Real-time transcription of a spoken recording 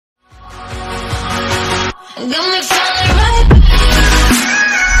Got me feeling right.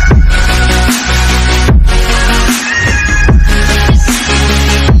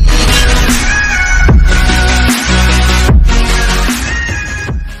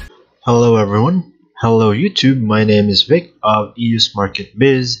 Hello everyone, hello YouTube, my name is Vic of EU's Market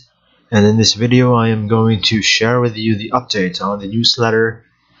Biz, and in this video I am going to share with you the update on the newsletter.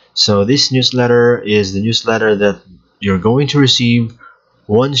 So this newsletter is the newsletter that you're going to receive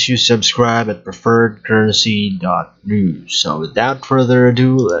once you subscribe at preferredcurrency.news. So without further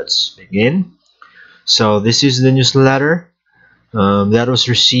ado, let's begin. So this is the newsletter that was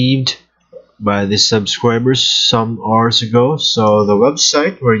received by the subscribers some hours ago. So the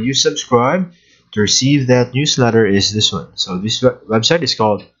website where you subscribe to receive that newsletter is this one. So this website is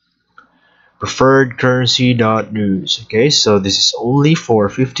called preferredcurrency.news. Okay, so this is only for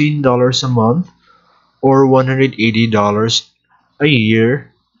 $15 a month or $180 a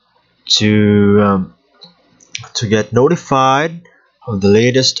year to get notified of the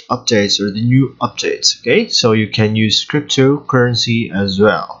latest updates or the new updates. Okay, so you can use cryptocurrency as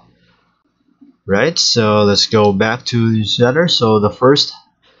well. Right, so let's go back to the newsletter. So the first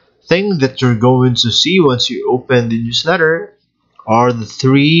thing that you're going to see once you open the newsletter are the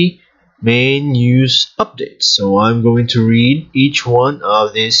three main news updates. So I'm going to read each one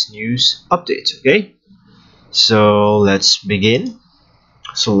of these news updates. Okay, so let's begin.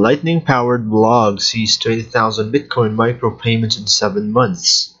 So Lightning powered blog sees 20,000 Bitcoin micropayments in 7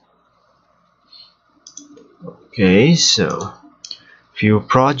 months. Okay, so few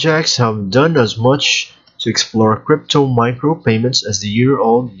projects have done as much to explore crypto micropayments as the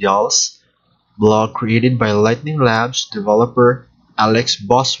year-old YALS blog created by Lightning Labs developer Alex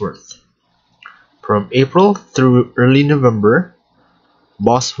Bosworth. From April through early November,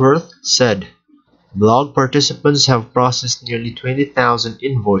 Bosworth said, blog participants have processed nearly 20,000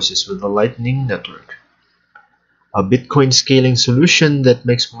 invoices with the Lightning Network, a Bitcoin scaling solution that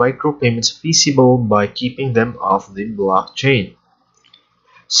makes micropayments feasible by keeping them off the blockchain,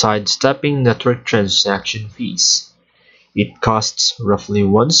 sidestepping network transaction fees. It costs roughly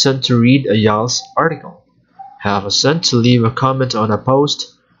 1 cent to read a YALS article, half a cent to leave a comment on a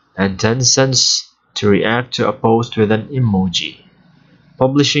post, and 10 cents to react to a post with an emoji.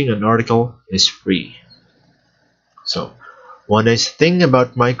 Publishing an article is free. So, one nice thing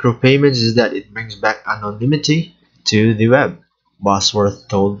about micropayments is that it brings back anonymity to the web, Bosworth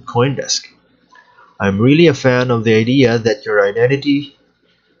told CoinDesk. I'm really a fan of the idea that your identity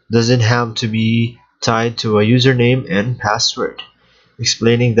doesn't have to be tied to a username and password,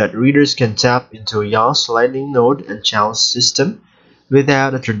 explaining that readers can tap into YALS Lightning node and channel system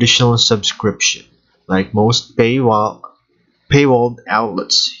without a traditional subscription, like most paywalled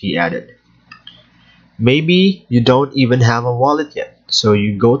outlets, he added. Maybe you don't even have a wallet yet, so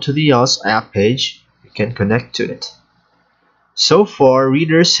you go to the YALS app page, you can connect to it. So far,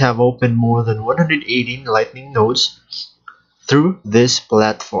 readers have opened more than 118 Lightning nodes through this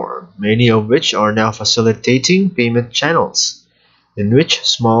platform, many of which are now facilitating payment channels, in which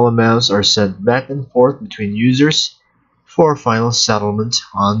small amounts are sent back and forth between users for final settlement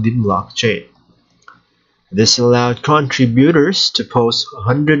on the blockchain. This allowed contributors to post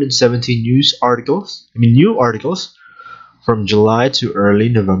 170 new articles from July to early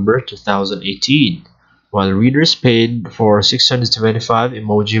November 2018, while readers paid for 625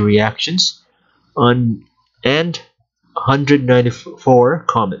 emoji reactions and 194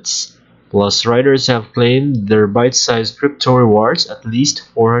 comments. Plus, writers have claimed their bite-sized crypto rewards at least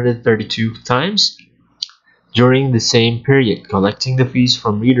 432 times during the same period, collecting the fees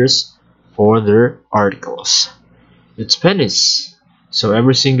from readers for their articles. It's pennies, so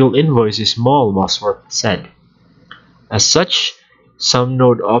every single invoice is small, Bosworth said. As such, some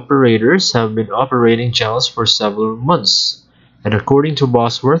node operators have been operating channels for several months, and according to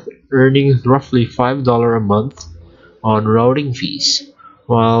Bosworth, earning roughly $5 a month on routing fees.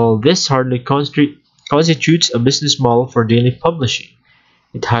 While this hardly constitutes a business model for daily publishing,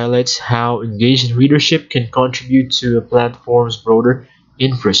 it highlights how engaged readership can contribute to a platform's broader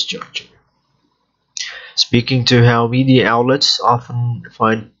infrastructure. Speaking to how media outlets often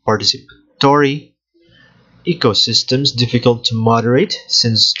find participatory ecosystems difficult to moderate,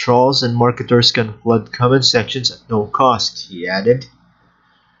 since trolls and marketers can flood comment sections at no cost, he added.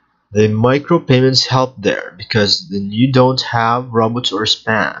 The micropayments help there because then you don't have robots or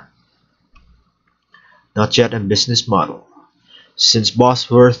spam. Not yet a business model. Since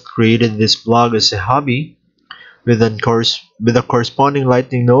Bosworth created this blog as a hobby, with a corresponding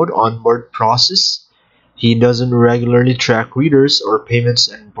Lightning node onboard process, he doesn't regularly track readers or payments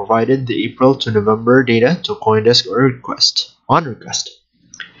and provided the April to November data to CoinDesk on request.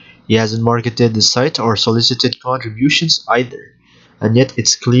 He hasn't marketed the site or solicited contributions either, and yet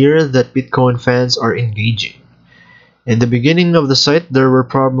it's clear that Bitcoin fans are engaging. In the beginning of the site, there were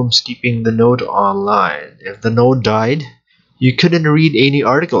problems keeping the node online. If the node died, you couldn't read any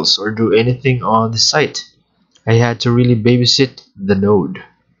articles or do anything on the site. I had to really babysit the node,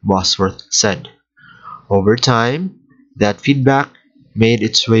 Bosworth said. Over time, that feedback made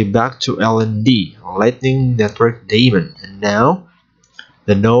its way back to LND, Lightning Network daemon, and now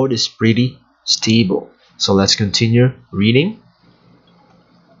the node is pretty stable. So let's continue reading.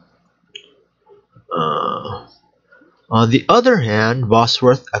 On the other hand,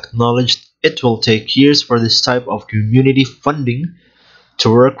 Bosworth acknowledged it will take years for this type of community funding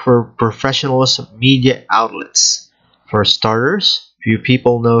to work for professional media outlets. For starters, few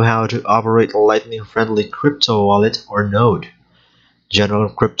people know how to operate a Lightning-friendly crypto wallet or node. General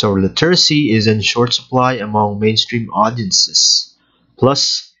crypto literacy is in short supply among mainstream audiences.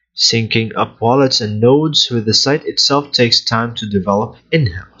 Plus, syncing up wallets and nodes with the site itself takes time to develop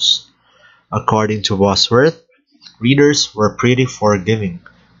in-house. According to Bosworth, readers were pretty forgiving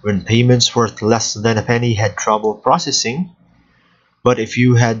when payments worth less than a penny had trouble processing. But if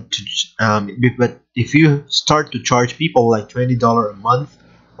you start to charge people like $20 a month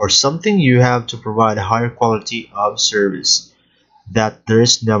or something, you have to provide a higher quality of service. That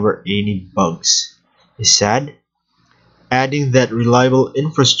there's never any bugs, he said, adding that reliable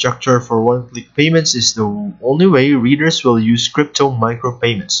infrastructure for one-click payments is the only way readers will use crypto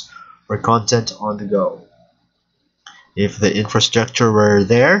micropayments for content on the go. If the infrastructure were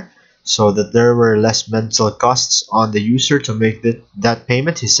there, so that there were less mental costs on the user to make that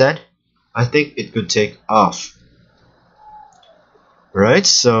payment, he said, I think it could take off. Right,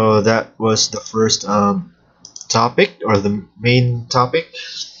 so that was the first topic, or the main topic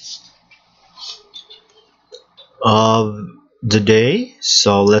of the day.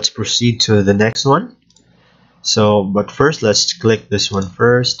 So let's proceed to the next one. But first, let's click this one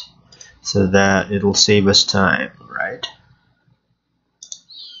first so that it'll save us time, right?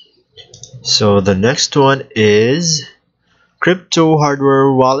 So the next one is crypto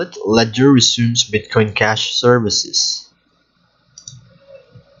hardware wallet Ledger resumes Bitcoin Cash services.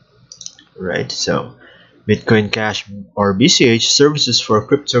 Right, so Bitcoin Cash or BCH services for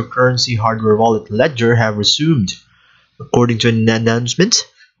cryptocurrency hardware wallet Ledger have resumed, according to an announcement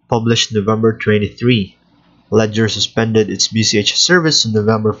published November 23. Ledger suspended its BCH service on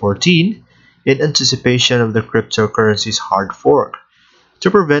November 14 in anticipation of the cryptocurrency's hard fork to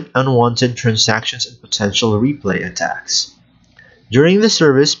prevent unwanted transactions and potential replay attacks. During the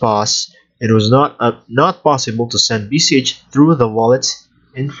service pause, it was not possible to send BCH through the wallet's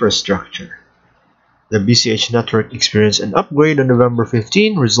infrastructure. The BCH network experienced an upgrade on November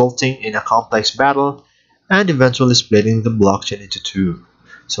 15, resulting in a complex battle and eventually splitting the blockchain into two.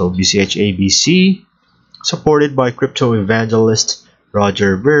 So BCH ABC, supported by crypto evangelist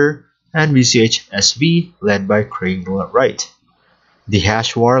Roger Ver, and BCH SV, led by Craig Wright. The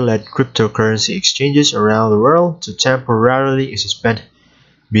hash war led cryptocurrency exchanges around the world to temporarily suspend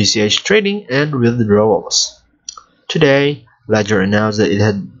BCH trading and withdrawals. Today, Ledger announced that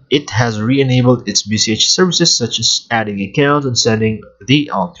it has re-enabled its BCH services, such as adding accounts and sending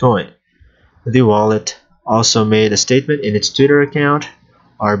the altcoin. The wallet also made a statement in its Twitter account.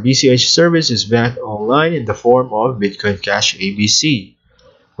 Our BCH service is back online in the form of Bitcoin Cash ABC.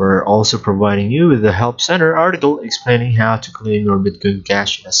 We're also providing you with a Help Center article explaining how to claim your Bitcoin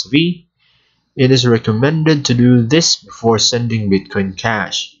Cash SV. It is recommended to do this before sending Bitcoin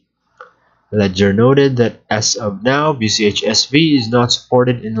Cash. Ledger noted that as of now, BCH SV is not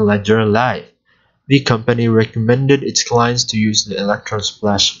supported in Ledger Live. The company recommended its clients to use the Electron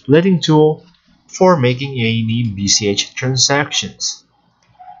Splash splitting tool for making any BCH transactions.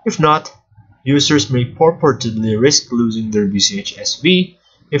 If not, users may purportedly risk losing their BCH SV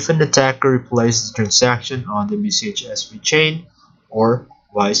if an attacker replays the transaction on the BCH SV chain, or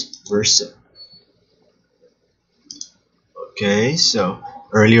vice versa. Okay, so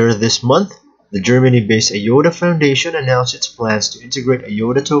earlier this month, the Germany-based IOTA Foundation announced its plans to integrate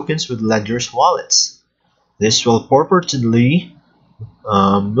IOTA tokens with Ledger's wallets. This will purportedly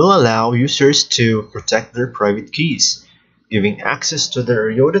will allow users to protect their private keys, giving access to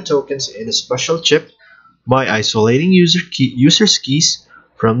their IOTA tokens in a special chip by isolating users' keys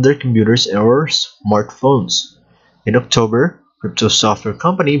from their computers or smartphones. In October, crypto software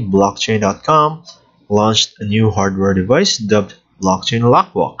company blockchain.com launched a new hardware device dubbed Blockchain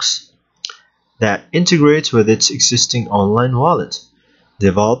Lockbox that integrates with its existing online wallet,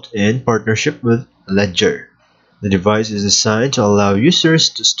 developed in partnership with Ledger. The device is designed to allow users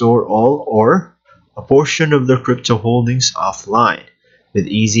to store all or a portion of their crypto holdings offline, with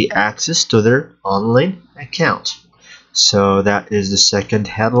easy access to their online account. So that is the second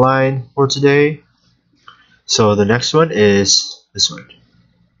headline for today. So the next one is this one.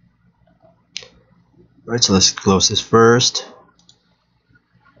 Alright, so let's close this first.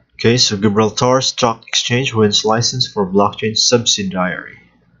 Okay, so Gibraltar Stock Exchange wins license for blockchain subsidiary.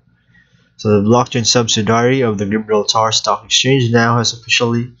 So the blockchain subsidiary of the Gibraltar Stock Exchange now has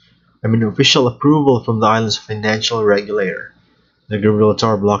official approval from the island's financial regulator. The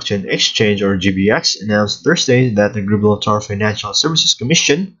Gibraltar Blockchain Exchange, or GBX, announced Thursday that the Gibraltar Financial Services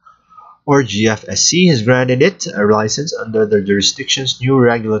Commission, or GFSC, has granted it a license under the jurisdiction's new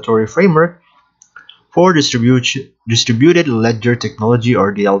regulatory framework for distributed ledger technology,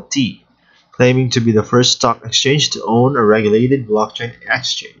 or DLT, claiming to be the first stock exchange to own a regulated blockchain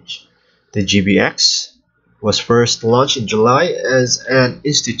exchange. The GBX was first launched in July as an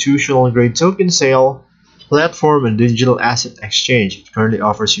institutional-grade token sale platform and digital asset exchange. It currently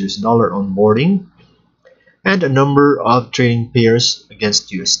offers US dollar onboarding and a number of trading pairs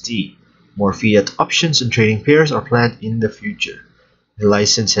against USD. More fiat options and trading pairs are planned in the future. The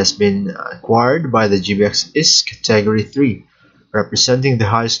license has been acquired by the GBX is Category 3, representing the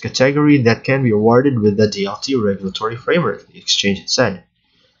highest category that can be awarded with the DLT regulatory framework, the exchange said.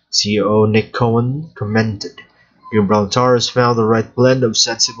 CEO Nick Cohen commented, Gibraltar has found the right blend of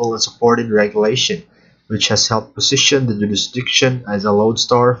sensible and supported regulation, which has helped position the jurisdiction as a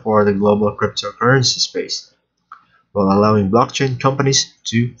lodestar for the global cryptocurrency space, while allowing blockchain companies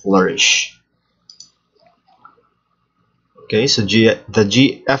to flourish. Okay, so the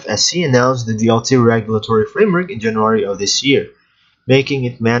GFSC announced the DLT regulatory framework in January of this year, making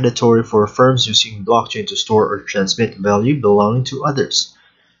it mandatory for firms using blockchain to store or transmit value belonging to others.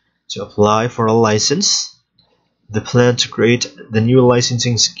 To apply for a license, the plan to create the new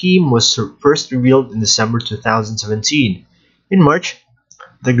licensing scheme was first revealed in December 2017. In March,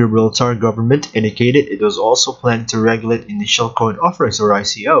 the Gibraltar government indicated it was also planning to regulate initial coin offerings, or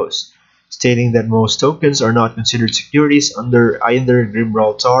ICOs, stating that most tokens are not considered securities under either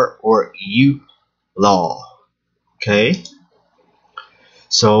Gibraltar or EU law. Okay,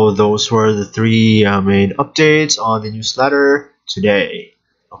 so those were the three main updates on the newsletter today.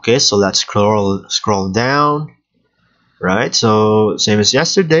 Okay, so let's scroll down. Right, so same as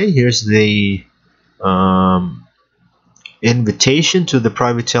yesterday, here's the invitation to the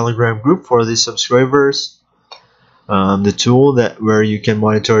private Telegram group for the subscribers. The tool where you can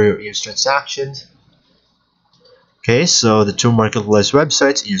monitor your EOS transactions. Okay, so the two marketplace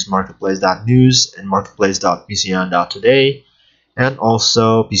websites, EOS marketplace.news and marketplace.pcn.today, and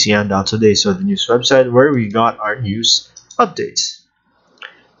also pcn.today, so the news website where we got our news updates.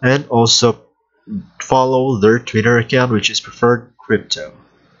 And also follow their Twitter account, which is Preferred Crypto.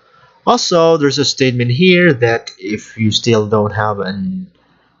 Also, there's a statement here that if you still don't have an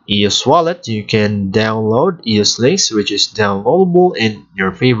EOS wallet, you can download EOS Links, which is downloadable in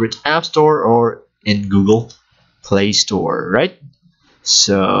your favorite app store or in Google Play Store, right?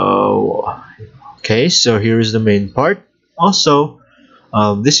 So, okay, so here's the main part. Also,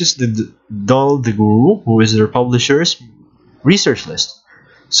 this is the Donald the Guru, who is their publisher's research list.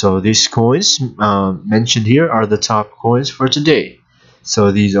 So these coins mentioned here are the top coins for today.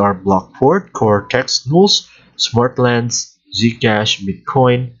 So these are Blockport, Cortex, Nulls, Smartlands, Zcash,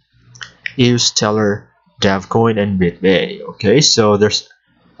 Bitcoin, EOS Stellar, Davcoin, and BitBay. Okay, so there's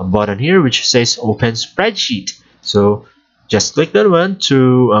a button here which says Open Spreadsheet. So just click that one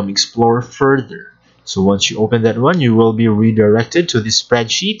to explore further. So once you open that one, you will be redirected to this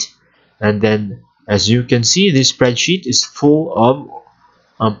spreadsheet. And then, as you can see, this spreadsheet is full of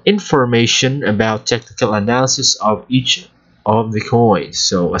information about technical analysis of each of the coins.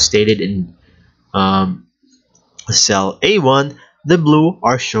 So as stated in cell A1, the blue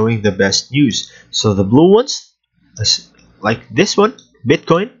are showing the best news. So the blue ones, like this one,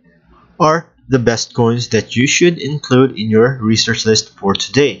 Bitcoin, are the best coins that you should include in your research list for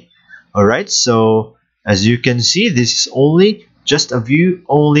today. Alright, so as you can see, this is only just a view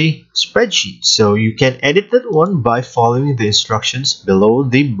only spreadsheet, so you can edit that one by following the instructions below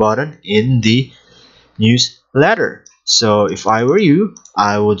the button in the newsletter. So if I were you,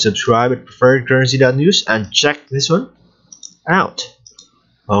 I would subscribe at preferredcurrency.news and check this one out.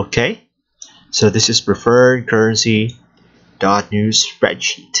 Okay, so this is preferredcurrency.news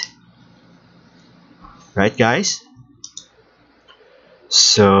spreadsheet, right guys?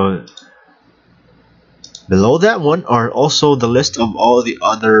 So below that one are also the list of all the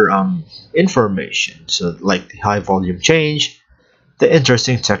other information, so like the high volume change, the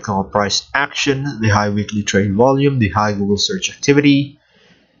interesting technical price action, the high weekly trade volume, the high Google search activity.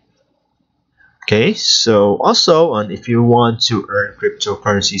 Okay, so also, if you want to earn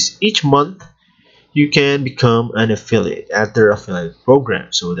cryptocurrencies each month, you can become an affiliate at their affiliate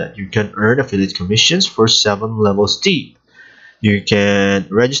program so that you can earn affiliate commissions for 7 levels deep. You can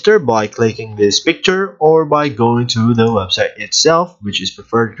register by clicking this picture or by going to the website itself, which is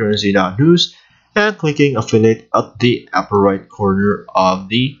preferredcurrency.news, and clicking affiliate at the upper right corner of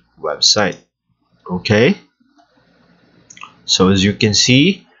the website. Okay, so as you can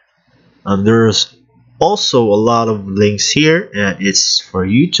see, there's also a lot of links here, and it's for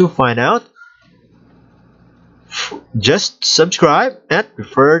you to find out. Just subscribe at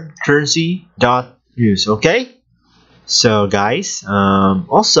preferredcurrency.news. Okay, so guys,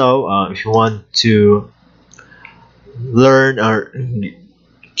 also if you want to learn or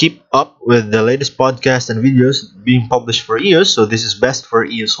keep up with the latest podcasts and videos being published for EOS, so this is best for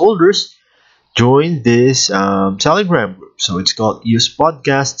EOS holders, join this Telegram group. So it's called EOS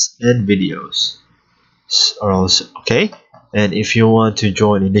Podcasts and Videos. Or also, okay, and if you want to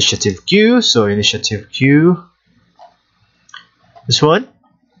join Initiative Q, so Initiative Q, this one,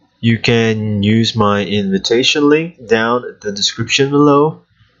 you can use my invitation link down in the description below.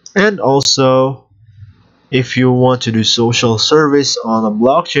 And also, if you want to do social service on a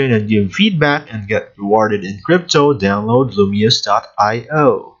blockchain and give feedback and get rewarded in crypto, download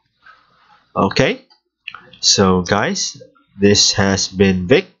lumius.io. Okay, so guys, this has been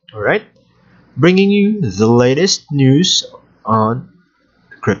Vic, alright, bringing you the latest news on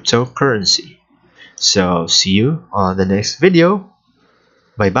cryptocurrency. So see you on the next video.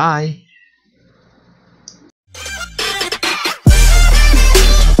 Bye bye.